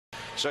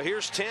So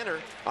here's Tanner,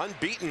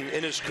 unbeaten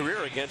in his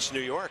career against New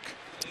York.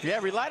 Yeah,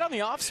 relied on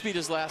the off speed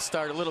his last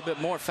start a little bit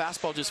more.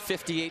 Fastball just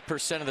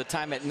 58% of the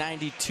time at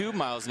 92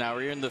 miles an hour.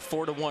 Here in the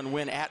 4-1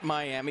 win at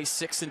Miami,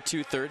 6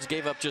 2/3.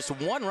 Gave up just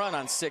 1 run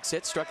on 6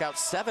 hits. Struck out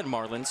 7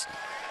 Marlins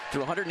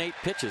through 108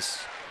 pitches.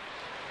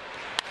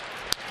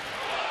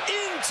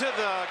 Into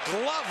the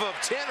glove of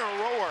Tanner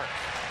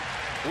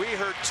Roark. We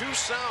heard 2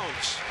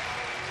 sounds: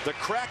 the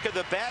crack of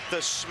the bat,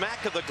 the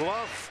smack of the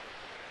glove.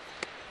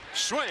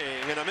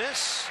 Swing and a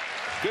miss.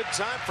 Good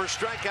time for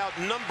strikeout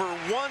number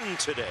 1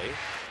 today.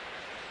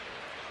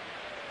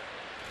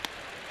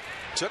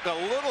 Took a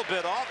little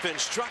bit off and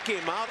struck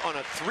him out on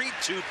a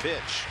 3-2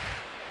 pitch.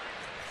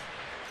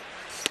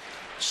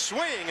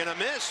 Swing and a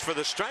miss for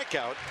the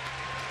strikeout.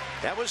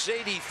 That was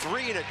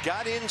 83, and it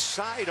got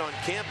inside on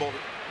Campbell.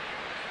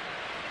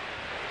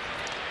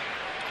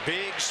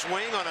 Big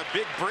swing on a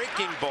big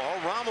breaking ball.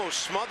 Ramos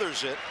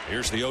smothers it.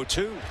 Here's the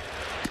 0-2.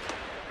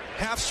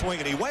 Half swing,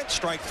 and he went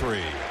strike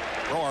 3.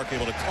 Roark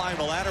able to climb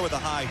the ladder with a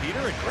high heater,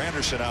 and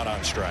Granderson out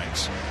on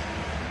strikes.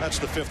 That's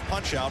the 5th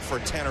punch out for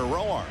Tanner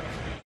Roark.